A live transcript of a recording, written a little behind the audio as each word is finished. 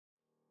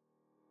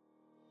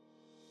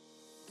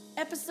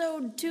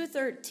episode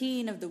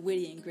 213 of the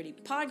Witty and Gritty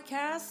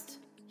podcast.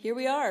 Here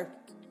we are.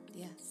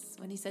 Yes,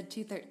 when he said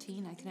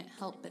 213, I couldn't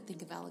help but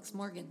think of Alex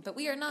Morgan. But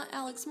we are not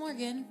Alex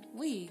Morgan.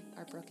 We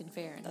are Brooke and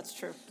Farron. That's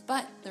true.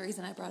 But the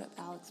reason I brought up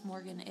Alex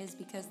Morgan is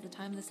because the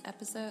time this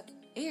episode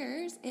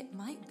airs, it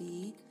might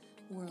be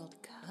World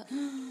Cup.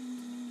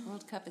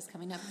 World Cup is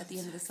coming up at the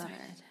end of the summer.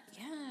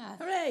 Yeah.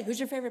 Hooray! Who's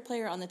your favorite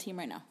player on the team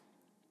right now?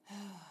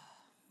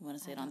 You want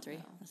to say it on three?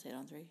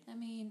 I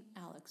mean,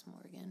 Alex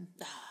Morgan.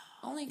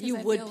 Only because You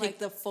I would feel pick like,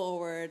 the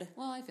forward.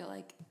 Well, I feel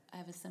like I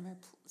have a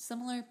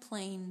similar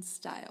playing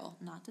style.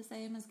 Not to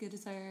say I'm as good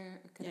as her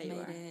or could have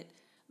made it,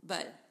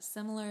 but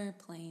similar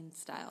playing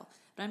style.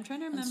 But I'm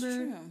trying to remember. That's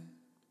true.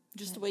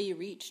 Just the way you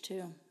reach,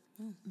 too.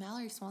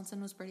 Mallory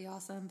Swanson was pretty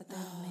awesome, but then,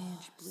 man,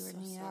 she blew her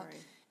knee out.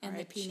 And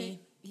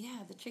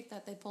the chick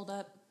that they pulled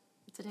up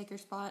to take her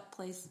spot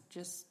plays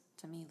just,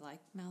 to me,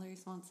 like Mallory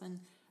Swanson.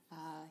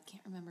 I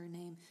can't remember her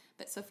name.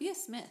 But Sophia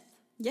Smith.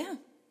 Yeah.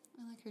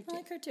 I like her too. I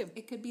like her too.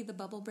 It could be the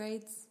bubble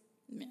braids,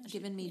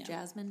 giving me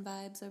Jasmine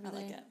vibes over there.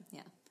 I like it.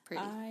 Yeah,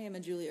 pretty. I am a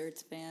Julie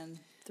Ertz fan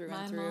through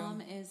and through. My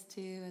mom is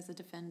too, as a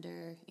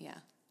defender. Yeah.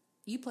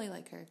 You play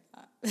like her.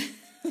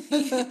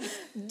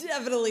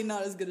 Definitely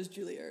not as good as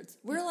Julie Ertz.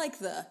 We're like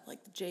the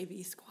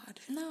JV squad.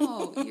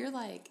 No, you're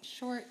like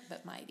short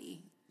but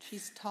mighty.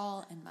 She's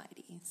tall and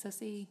mighty. So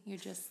see, you're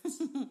just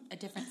a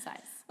different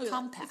size.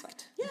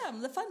 Compact. Yeah,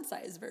 I'm the fun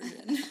size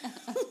version.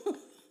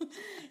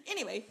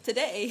 Anyway,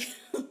 today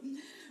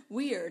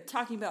we are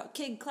talking about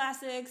kid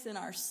classics in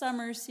our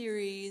summer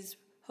series.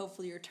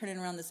 Hopefully you're turning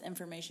around this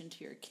information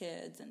to your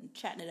kids and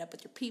chatting it up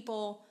with your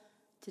people.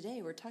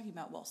 Today we're talking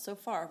about, well, so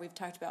far we've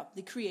talked about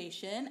the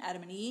creation,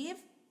 Adam and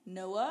Eve,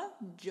 Noah,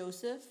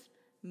 Joseph,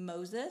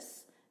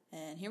 Moses,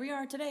 and here we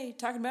are today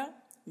talking about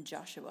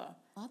Joshua.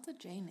 Lots of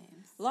J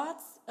names.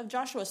 Lots of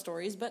Joshua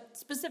stories, but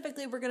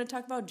specifically we're going to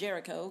talk about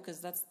Jericho because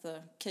that's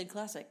the kid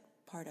classic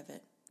part of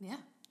it. Yeah.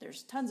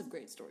 There's tons of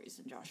great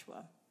stories in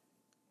Joshua,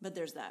 but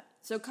there's that.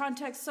 So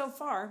context so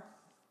far,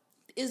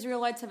 the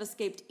Israelites have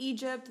escaped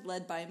Egypt,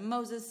 led by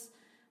Moses.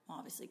 Well,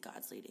 obviously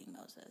God's leading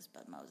Moses,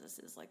 but Moses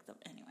is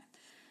anyway.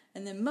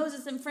 And then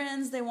Moses and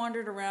friends, they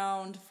wandered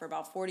around for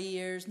about 40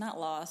 years, not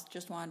lost,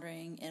 just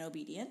wandering in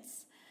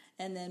obedience.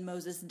 And then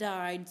Moses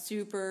died,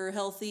 super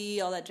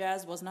healthy, all that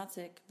jazz, was not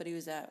sick, but he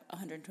was at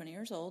 120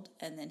 years old.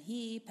 And then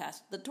he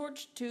passed the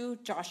torch to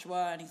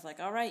Joshua, and he's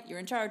like, all right, you're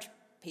in charge.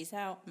 Peace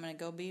out. I'm going to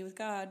go be with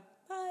God.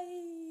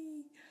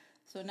 Bye.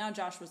 So now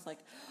Joshua's like,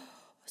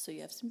 so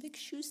you have some big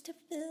shoes to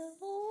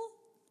fill?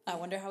 I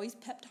wonder how he's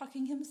pep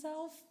talking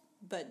himself.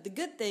 But the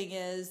good thing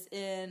is,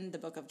 in the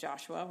book of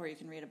Joshua, where you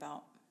can read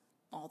about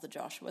all the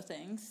Joshua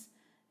things,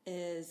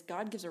 is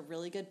God gives a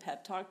really good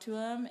pep talk to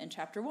him in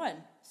chapter 1.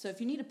 So if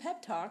you need a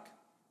pep talk,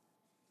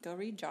 go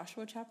read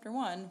Joshua chapter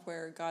 1,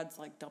 where God's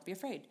like, don't be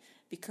afraid.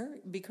 Be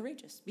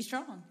courageous. Be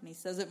strong. And he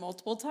says it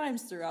multiple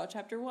times throughout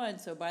chapter 1.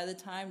 So by the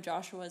time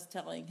Joshua is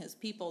telling his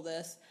people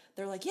this,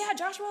 they're like, yeah,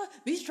 Joshua,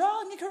 be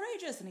strong and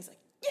courageous. And he's like,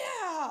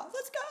 yeah,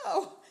 let's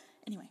go.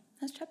 Anyway,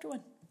 that's chapter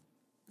 1.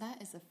 That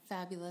is a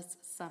fabulous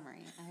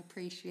summary. I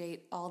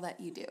appreciate all that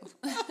you do.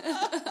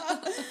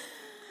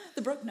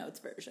 The Brook Notes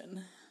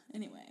version.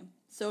 Anyway,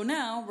 so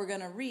now we're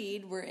going to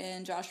read. We're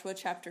in Joshua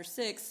chapter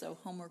 6, so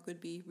homework would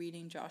be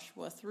reading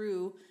Joshua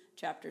through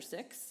chapter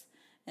 6.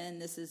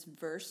 And this is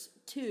verse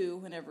 2,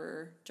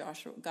 whenever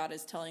God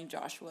is telling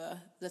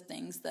Joshua the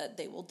things that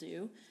they will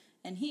do.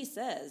 And he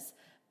says,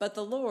 but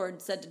the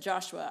Lord said to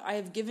Joshua, I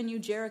have given you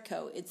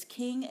Jericho, its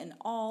king, and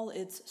all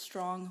its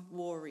strong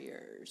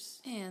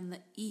warriors. And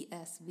the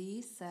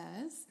ESV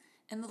says,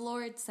 and the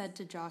Lord said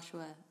to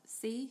Joshua,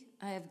 see,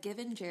 I have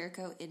given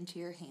Jericho into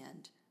your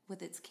hand,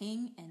 with its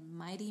king and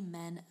mighty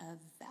men of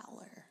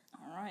valor.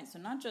 All right, so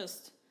not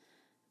just,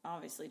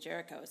 obviously,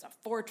 Jericho is a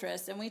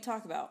fortress, and we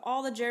talk about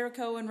all the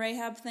Jericho and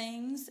Rahab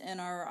things in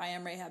our I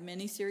Am Rahab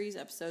mini-series,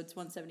 episodes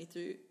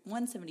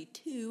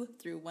 172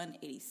 through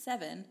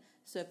 187.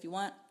 So if you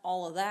want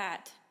all of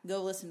that,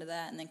 go listen to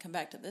that and then come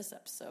back to this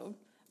episode,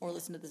 or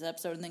listen to this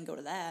episode and then go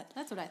to that.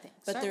 That's what I think.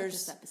 But Start with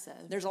this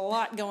episode. There's a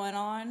lot going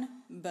on,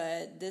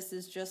 but this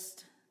is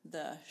just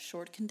the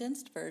short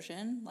condensed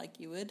version like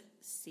you would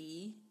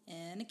see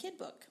in a kid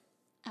book.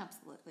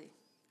 Absolutely.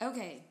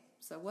 Okay,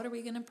 so what are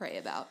we going to pray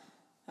about?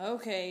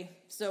 Okay,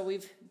 so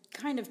we've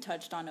kind of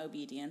touched on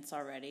obedience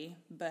already,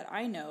 but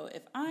I know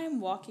if I'm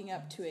walking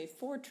up to a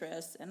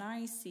fortress and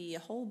I see a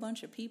whole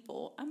bunch of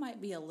people, I might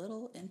be a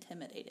little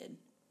intimidated.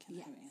 Can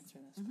I answer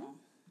this, Paul?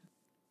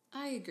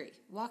 I agree.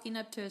 Walking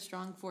up to a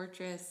strong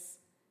fortress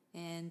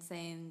and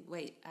saying,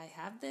 wait, I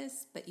have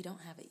this, but you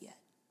don't have it yet.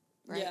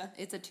 Right? Yeah.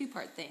 It's a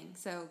two-part thing.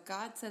 So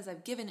God says,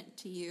 I've given it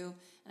to you,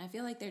 and I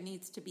feel like there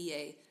needs to be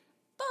a,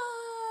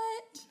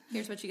 but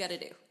here's what you got to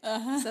do.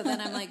 So then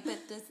I'm like,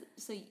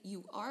 so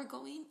you are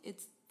going?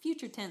 It's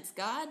future tense,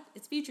 God.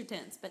 It's future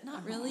tense, but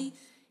not really.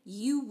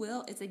 You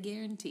will. It's a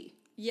guarantee.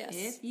 Yes.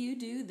 If you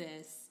do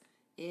this,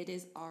 it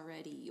is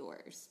already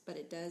yours. But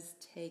it does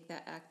take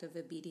that act of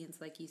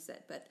obedience, like you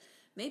said. But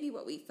maybe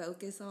what we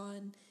focus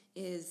on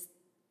is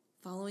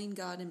following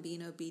God and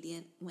being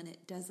obedient when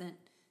it doesn't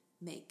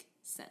make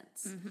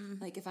sense.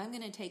 Like, if I'm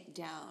going to take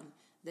down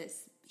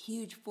this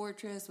huge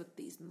fortress with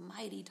these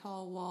mighty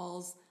tall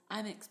walls,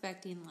 I'm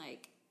expecting,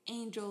 like,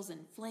 angels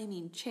and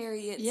flaming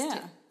chariots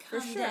to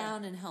come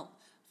down and help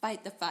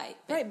fight the fight.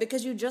 But, right,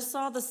 because you just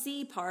saw the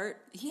sea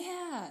part.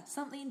 Yeah,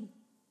 something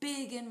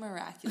big and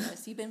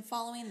miraculous. You've been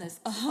following this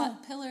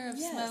pillar of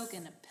smoke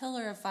and a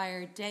pillar of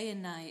fire day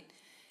and night.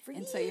 For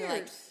years. So you're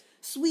like,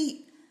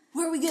 sweet,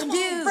 what are we going to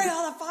do? Bring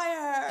on the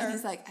fire. And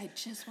he's like, I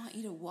just want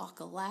you to walk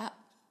a lap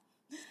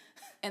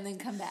and then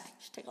come back.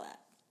 Just take a lap.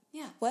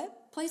 Yeah.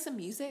 What? Play some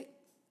music.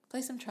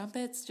 Play some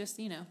trumpets. Just,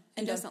 he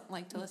doesn't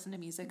like to listen to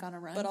music on a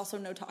run. But also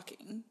no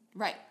talking.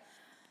 Right.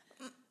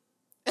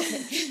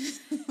 Okay.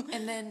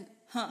 And then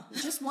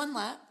just one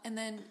lap and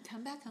then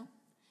come back home.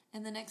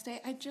 And the next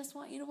day, I just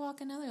want you to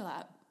walk another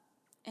lap.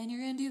 And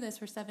you're going to do this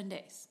for 7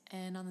 days.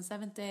 And on the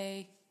 7th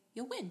day,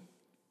 you'll win.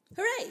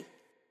 Hooray!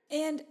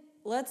 And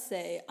let's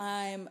say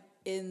I'm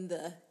in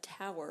the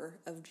tower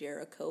of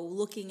Jericho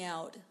looking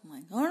out. I'm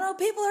like, oh no,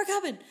 people are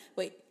coming.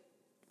 Wait,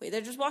 they're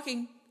just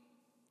walking.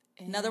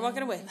 And now they're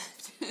walking away.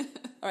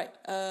 All right,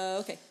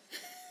 okay.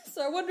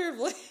 So I wonder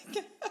if,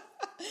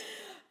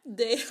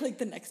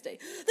 the next day,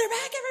 they're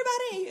back,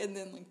 everybody! And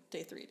then,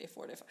 day 3, day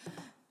 4, day 5.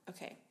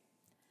 Okay.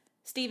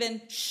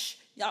 Stephen, shh.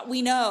 Yeah,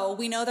 we know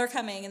they're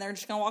coming and they're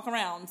just going to walk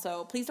around.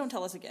 So please don't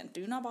tell us again.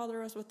 Do not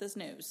bother us with this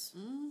news.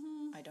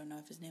 Mm-hmm. I don't know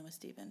if his name was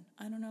Stephen.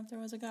 I don't know if there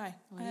was a guy.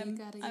 Well,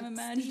 I'm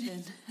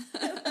imagining.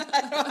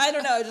 I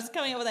don't know. Just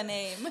coming up with a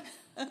name.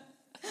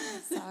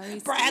 Sorry,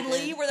 Bradley.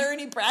 Stephen. Were there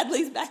any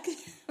Bradleys back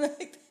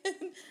then?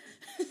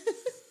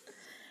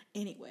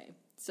 Anyway,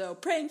 so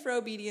praying for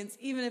obedience,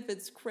 even if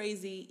it's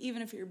crazy,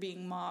 even if you're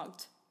being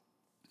mocked.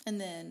 And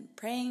then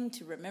praying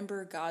to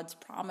remember God's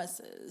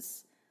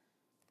promises.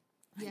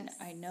 Yes.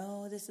 I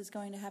know this is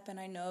going to happen.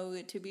 I know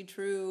it to be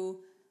true.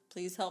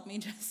 Please help me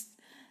just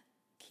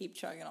keep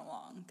chugging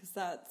along, because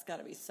that's got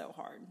to be so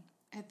hard.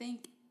 I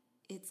think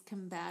it's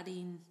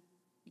combating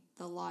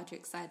the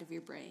logic side of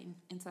your brain.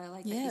 And so I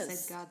like that you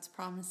said God's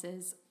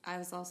promises. I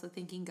was also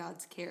thinking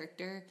God's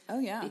character. Oh,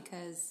 yeah.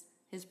 Because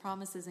his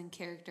promises and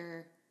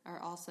character are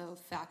also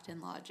fact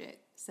and logic.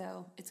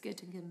 So it's good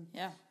to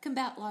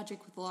combat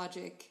logic with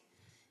logic,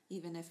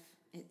 even if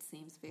it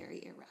seems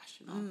very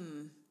irrational.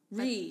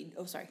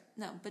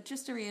 No, but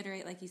just to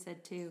reiterate, like you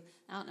said too,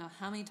 I don't know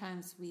how many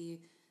times we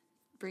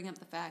bring up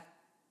the fact,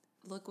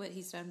 look what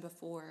he's done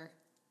before,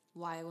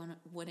 why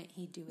wouldn't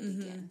he do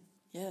it again?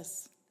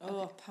 Yes.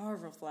 Oh, power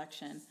of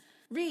reflection.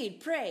 Read,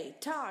 pray,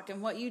 talk,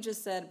 and what you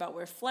just said about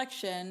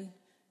reflection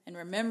and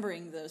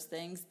remembering those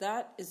things,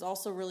 that is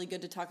also really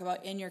good to talk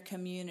about in your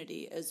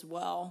community as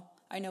well.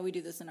 I know we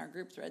do this in our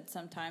group thread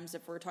sometimes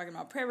if we're talking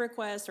about prayer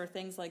requests or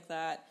things like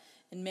that,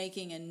 and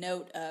making a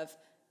note of,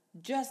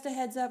 just a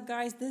heads up,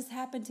 guys, this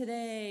happened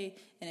today.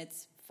 And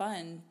it's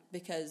fun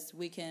because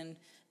we can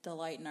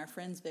delight in our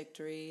friends'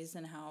 victories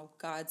and how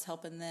God's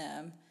helping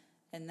them.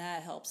 And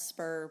that helps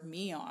spur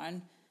me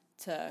on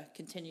to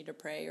continue to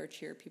pray or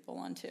cheer people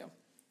on too.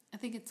 I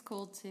think it's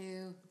cool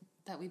too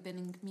that we've been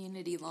in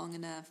community long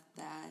enough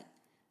that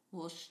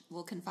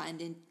we'll confide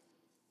in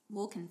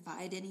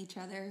each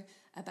other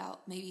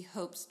about maybe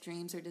hopes,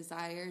 dreams, or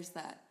desires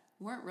that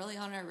weren't really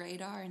on our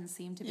radar and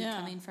seem to be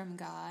coming from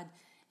God.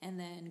 And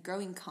then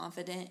growing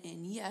confident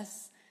in,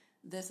 yes,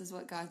 this is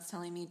what God's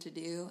telling me to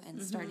do,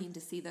 and starting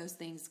to see those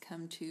things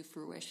come to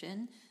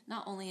fruition,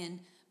 not only in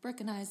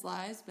Brooke and I's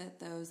lives, but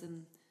those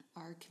in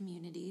our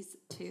communities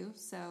too.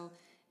 So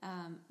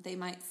they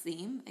might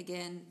seem,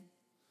 again,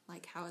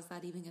 like, how is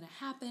that even going to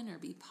happen or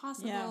be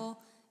possible?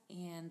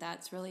 Yeah. And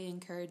that's really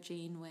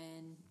encouraging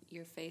when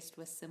you're faced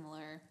with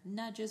similar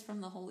nudges from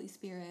the Holy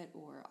Spirit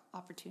or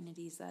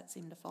opportunities that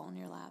seem to fall in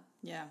your lap.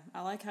 Yeah,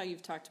 I like how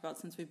you've talked about,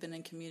 since we've been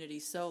in community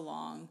so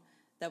long,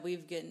 that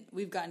we've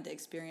gotten to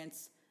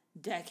experience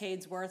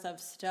decades worth of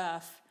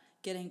stuff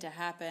getting to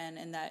happen,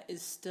 and that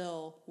is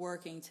still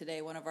working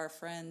today. One of our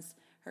friends,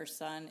 her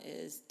son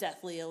is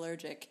deathly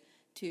allergic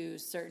to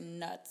certain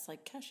nuts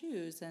like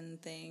cashews and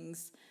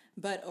things,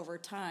 but over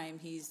time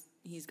he's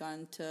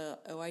gone to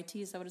OIT,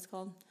 is that what it's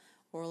called?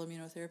 Oral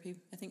immunotherapy,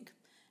 I think.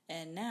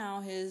 And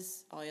now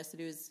all he has to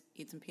do is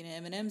eat some peanut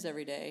M&Ms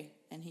every day,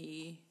 and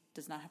he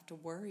does not have to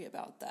worry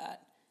about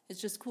that. It's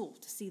just cool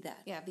to see that.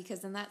 Yeah,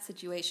 because in that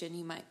situation,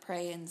 you might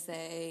pray and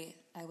say,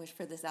 I wish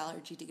for this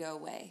allergy to go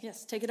away.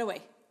 Yes, take it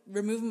away.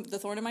 Remove the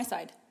thorn in my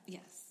side.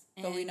 Yes.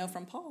 But we know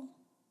from Paul.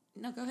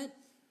 No, go ahead.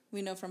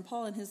 We know from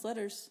Paul in his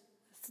letters,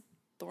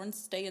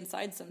 thorns stay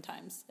inside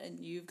sometimes, and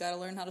you've got to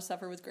learn how to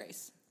suffer with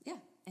grace. Yeah,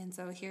 and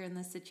so here in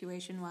this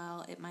situation,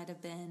 while it might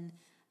have been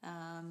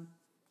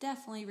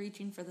definitely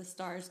reaching for the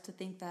stars to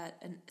think that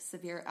a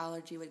severe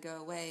allergy would go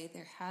away,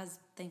 there has,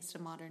 thanks to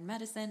modern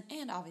medicine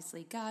and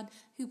obviously God,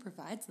 who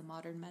provides the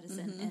modern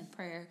medicine and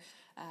prayer,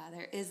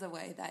 there is a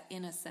way that,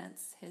 in a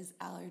sense, his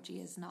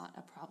allergy is not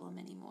a problem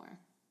anymore.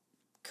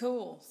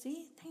 Cool.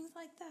 See, things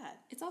like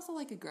that. It's also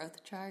like a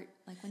growth chart.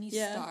 Like when you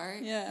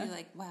start, you're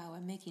like, wow,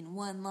 I'm making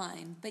one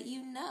line. But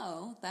you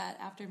know that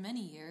after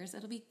many years,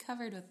 it'll be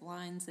covered with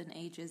lines and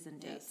ages and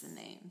dates and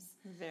names.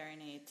 Very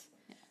neat.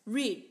 Yeah.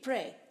 read,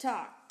 pray,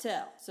 talk,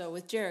 tell. So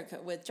with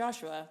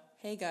Joshua,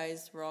 hey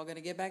guys, we're all going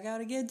to get back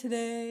out again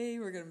today.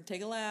 We're going to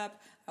take a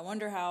lap. I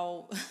wonder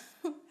how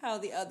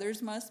the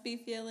others must be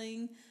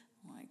feeling.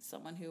 Like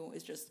someone who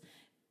is just,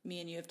 me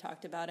and you have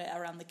talked about it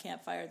around the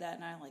campfire that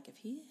night. Like if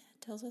he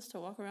tells us to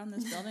walk around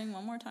this building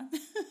one more time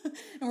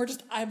and we're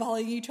just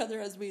eyeballing each other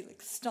as we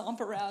like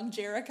stomp around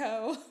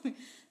Jericho,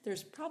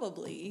 there's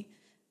probably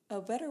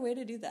a better way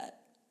to do that.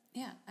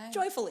 Yeah.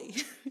 Joyfully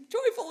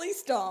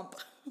stomp.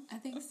 I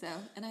think so.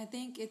 And I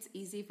think it's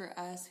easy for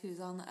us who's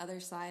on the other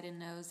side and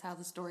knows how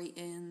the story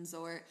ends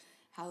or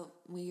how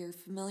we are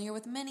familiar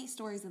with many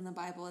stories in the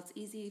Bible. It's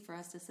easy for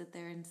us to sit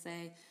there and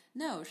say,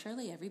 no,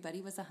 surely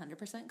everybody was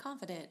 100%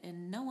 confident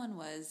and no one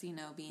was,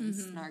 being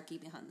snarky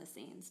behind the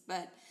scenes.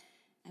 But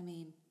I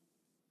mean,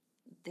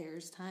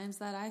 there's times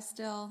that I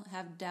still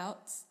have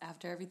doubts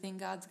after everything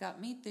God's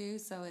got me through.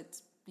 So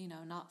it's,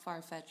 not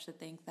far-fetched to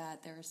think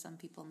that there are some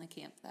people in the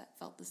camp that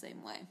felt the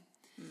same way.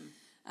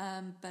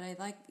 But I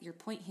like your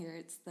point here.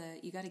 It's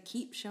you got to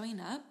keep showing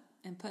up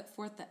and put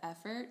forth the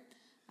effort.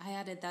 I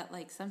added that,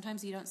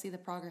 sometimes you don't see the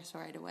progress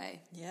right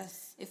away.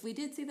 Yes. If we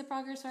did see the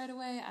progress right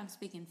away, I'm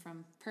speaking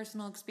from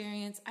personal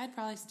experience, I'd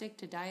probably stick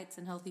to diets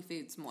and healthy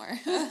foods more.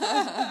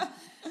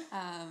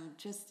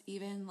 Just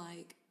even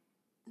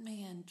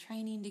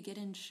training to get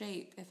in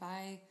shape. If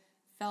I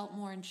felt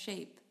more in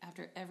shape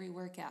after every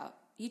workout,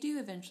 you do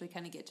eventually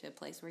kind of get to a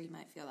place where you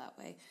might feel that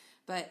way.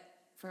 But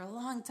for a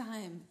long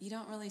time, you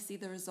don't really see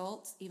the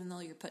results, even though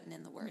you're putting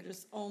in the work. You're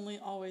just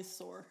always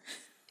sore.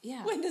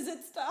 Yeah. When does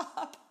it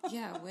stop?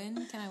 Yeah,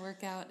 when can I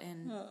work out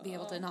and be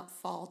able to not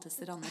fall to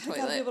sit on the toilet?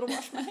 I gotta be able to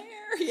wash my hair.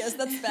 Yes,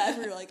 that's bad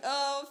where you're like,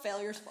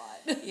 failure spot.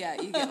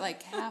 Yeah, you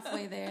get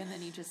halfway there and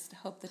then you just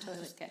hope the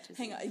toilet catches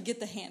Hang on, get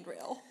the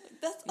handrail.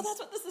 That's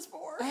what this is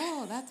for.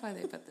 Oh, that's why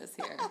they put this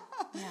here.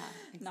 Yeah,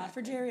 exactly. Not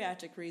for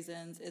geriatric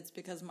reasons. It's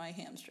because my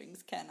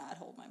hamstrings cannot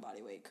hold my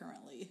body weight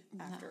currently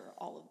after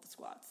all of the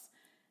squats.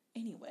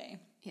 Anyway.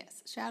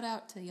 Yes, shout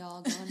out to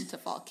y'all going to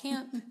fall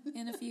camp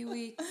in a few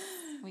weeks.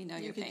 We know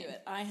your pain. You can do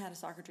it. I had a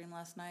soccer dream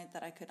last night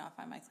that I could not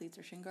find my cleats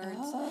or shin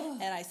guards.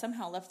 And I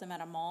somehow left them at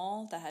a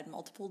mall that had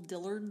multiple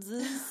Dillard's.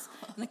 And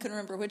I couldn't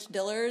remember which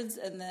Dillard's.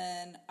 And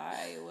then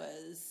I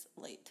was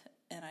late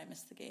and I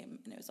missed the game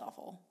and it was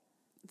awful.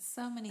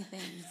 So many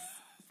things.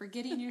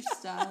 Forgetting your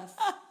stuff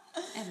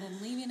and then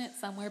leaving it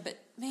somewhere. But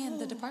man,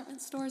 the department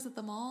stores at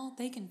the mall,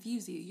 they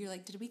confuse you. You're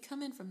like, did we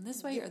come in from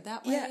this way or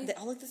that way? Yeah, they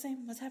all look the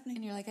same. What's happening?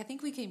 And you're like, I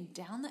think we came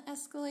down the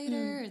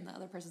escalator. And the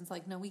other person's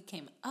like, no, we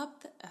came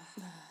up.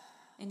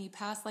 And you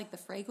pass the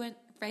fragrance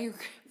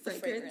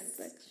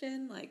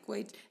section.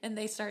 Wait. And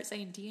they start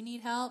saying, do you need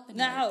help? And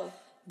no.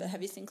 But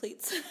have you seen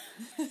cleats?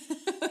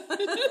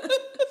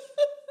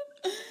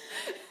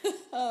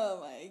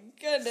 Oh my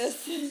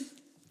goodness.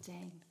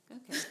 Dang.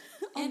 Okay.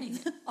 Anyway.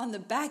 On the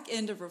back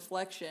end of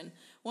reflection,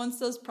 once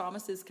those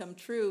promises come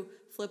true,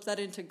 flip that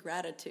into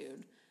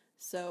gratitude.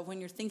 So when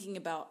you're thinking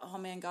about, oh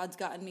man, God's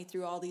gotten me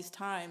through all these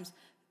times,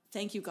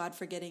 thank you, God,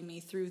 for getting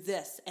me through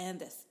this and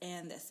this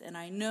and this. And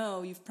I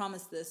know you've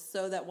promised this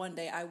so that one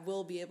day I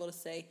will be able to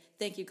say,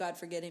 thank you, God,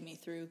 for getting me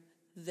through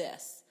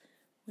this,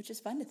 which is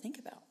fun to think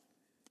about.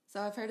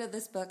 So I've heard of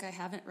this book. I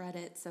haven't read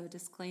it, so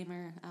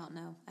disclaimer, I don't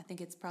know. I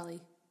think it's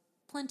probably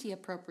plenty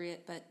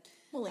appropriate, but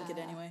we'll link it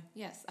anyway.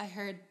 Yes, I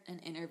heard an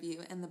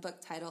interview, and the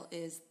book title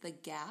is The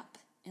Gap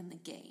and the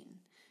Gain.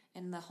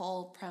 And the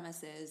whole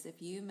premise is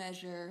if you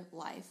measure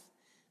life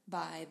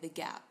by the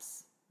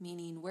gaps,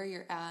 meaning where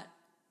you're at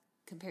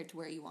compared to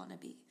where you want to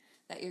be,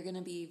 that you're going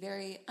to be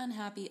very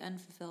unhappy,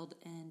 unfulfilled,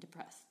 and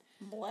depressed.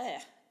 Bleh.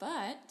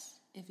 But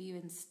if you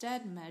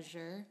instead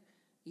measure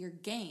your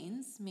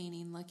gains,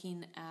 meaning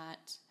looking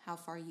at how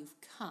far you've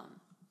come,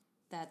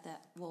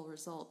 that will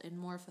result in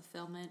more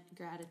fulfillment,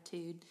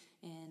 gratitude,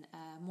 and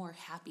a more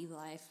happy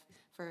life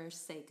for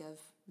sake of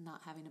not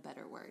having a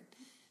better word.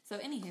 So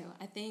anywho,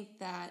 I think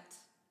that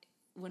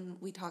when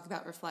we talk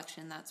about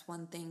reflection, that's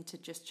one thing to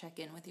just check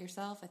in with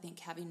yourself. I think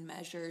having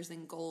measures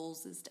and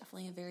goals is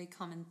definitely a very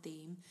common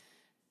theme.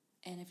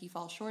 And if you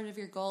fall short of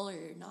your goal or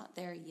you're not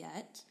there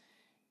yet,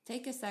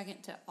 take a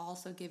second to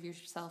also give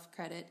yourself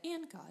credit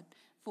and God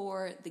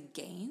for the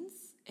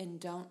gains and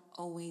don't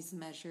always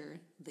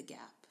measure the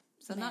gap.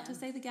 So not to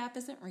say the gap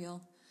isn't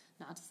real,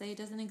 not to say it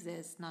doesn't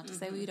exist, not to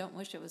say we don't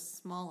wish it was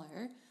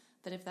smaller,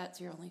 but if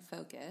that's your only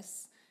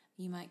focus,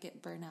 you might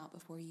get burnt out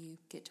before you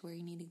get to where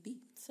you need to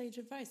be. Sage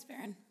advice,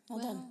 Farron. Well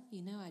done.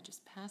 I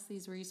just pass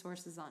these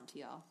resources on to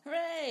y'all.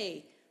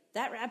 Hooray!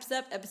 That wraps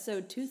up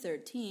episode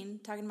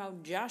 213, talking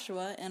about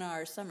Joshua and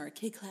our summer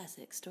Kid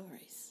Classic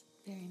stories.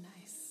 Very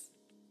nice.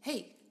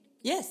 Hey.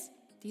 Yes?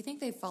 Do you think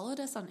they've followed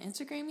us on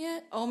Instagram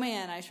yet? Oh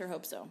man, I sure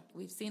hope so.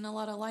 We've seen a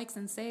lot of likes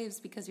and saves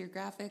because your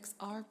graphics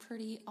are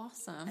pretty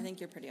awesome. I think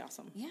you're pretty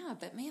awesome. Yeah,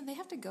 but man, they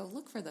have to go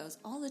look for those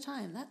all the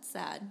time. That's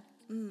sad.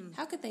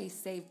 How could they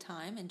save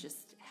time and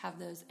just have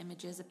those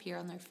images appear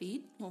on their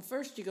feed? Well,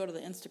 first you go to the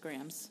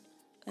Instagrams,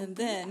 and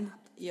then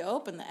you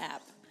open the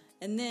app,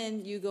 and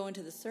then you go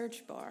into the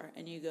search bar,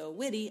 and you go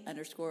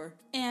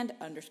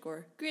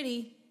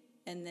witty_and_gritty,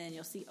 and then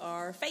you'll see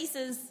our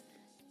faces.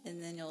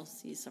 and then you'll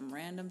see some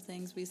random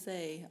things we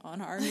say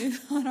on our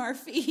on our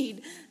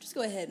feed. Just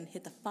go ahead and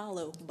hit the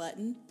follow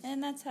button,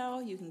 and that's how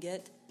you can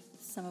get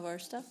some of our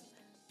stuff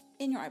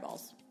in your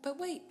eyeballs. But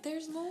wait,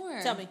 there's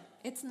more. Tell me.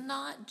 It's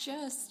not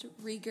just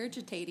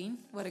regurgitating.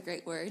 What a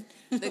great word.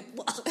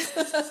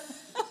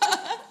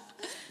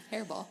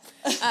 Hairball.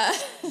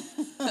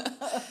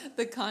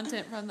 The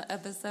content from the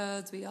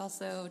episodes. We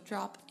also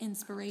drop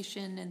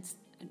inspiration, and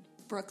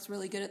Brooke's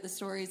really good at the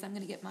stories. I'm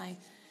going to get my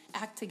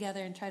act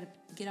together and try to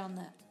get on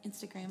the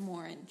Instagram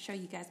more and show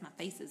you guys my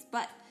faces.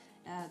 But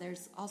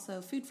there's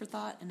also food for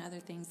thought and other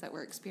things that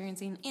we're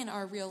experiencing in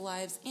our real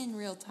lives in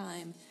real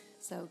time.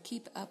 So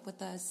keep up with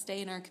us.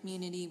 Stay in our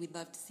community. We'd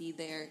love to see you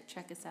there.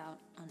 Check us out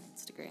on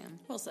Instagram.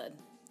 Well said.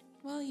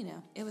 Well,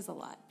 it was a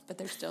lot, but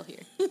they're still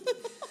here.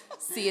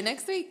 See you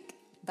next week.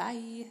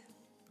 Bye.